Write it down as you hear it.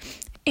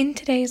In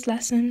today's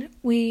lesson,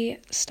 we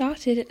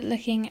started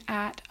looking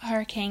at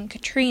Hurricane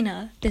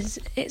Katrina.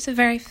 It's a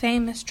very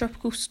famous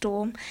tropical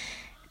storm,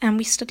 and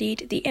we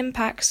studied the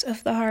impacts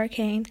of the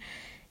hurricane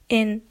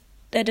in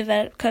the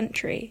developed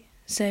country.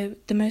 So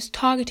the most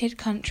targeted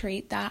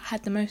country that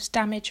had the most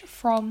damage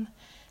from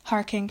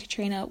Hurricane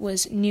Katrina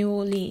was New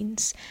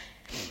Orleans.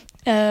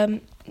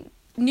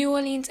 New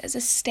Orleans as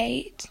a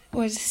city,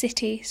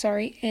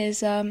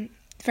 is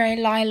very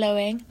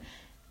low-lying.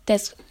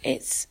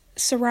 It's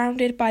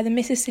surrounded by the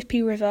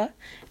Mississippi River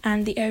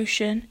and the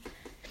ocean.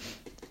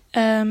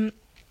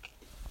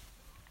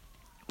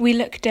 We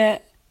looked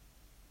at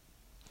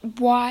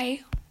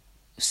why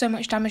so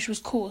much damage was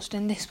caused,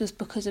 and this was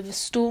because of a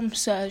storm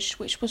surge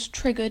which was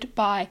triggered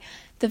by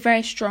the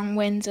very strong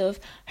winds of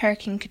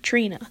Hurricane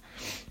Katrina.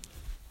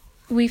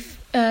 We've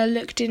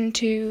looked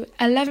into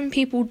 11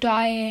 people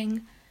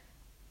dying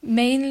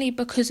mainly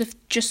because of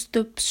just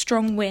the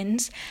strong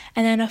winds,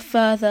 and then a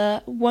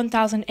further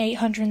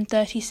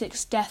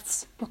 1,836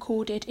 deaths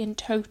recorded in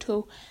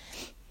total.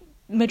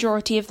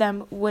 Majority of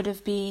them would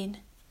have been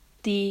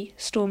the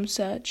storm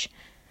surge.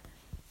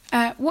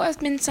 What has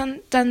been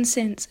done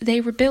since? They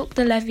rebuilt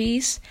the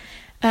levees,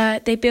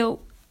 they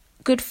built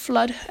good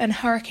flood and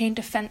hurricane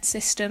defense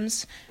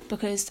systems,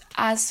 because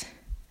as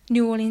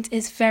New Orleans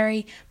is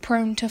very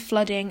prone to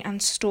flooding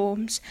and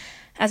storms,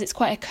 as it's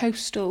quite a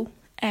coastal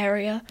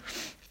area.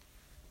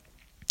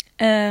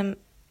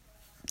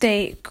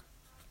 They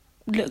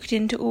looked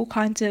into all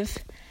kinds of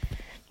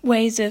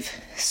ways of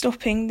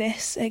stopping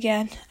this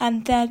again.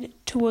 And then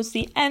towards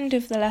the end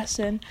of the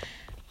lesson,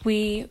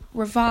 we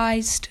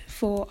revised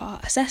for our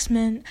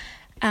assessment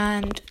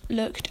and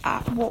looked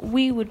at what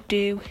we would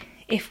do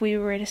if we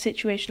were in a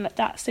situation like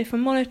that. So for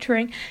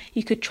monitoring,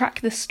 you could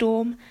track the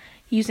storm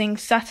using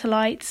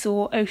satellites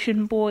or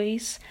ocean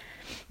buoys.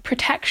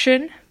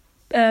 Protection,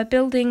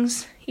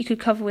 buildings you could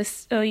cover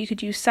with, or you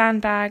could use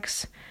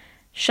sandbags.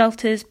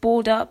 Shelters,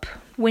 board up,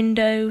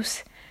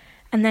 windows,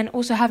 and then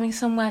also having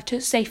somewhere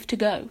safe to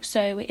go.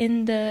 So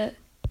in the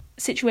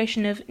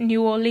situation of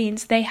New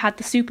Orleans, they had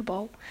the Super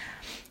Bowl.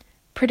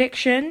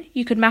 Prediction,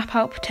 you could map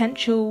out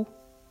potential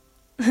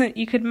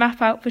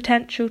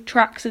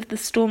tracks of the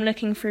storm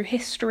looking through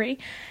history.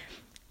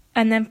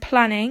 And then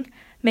planning,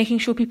 making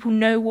sure people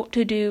know what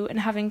to do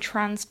and having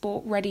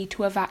transport ready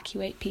to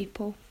evacuate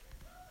people.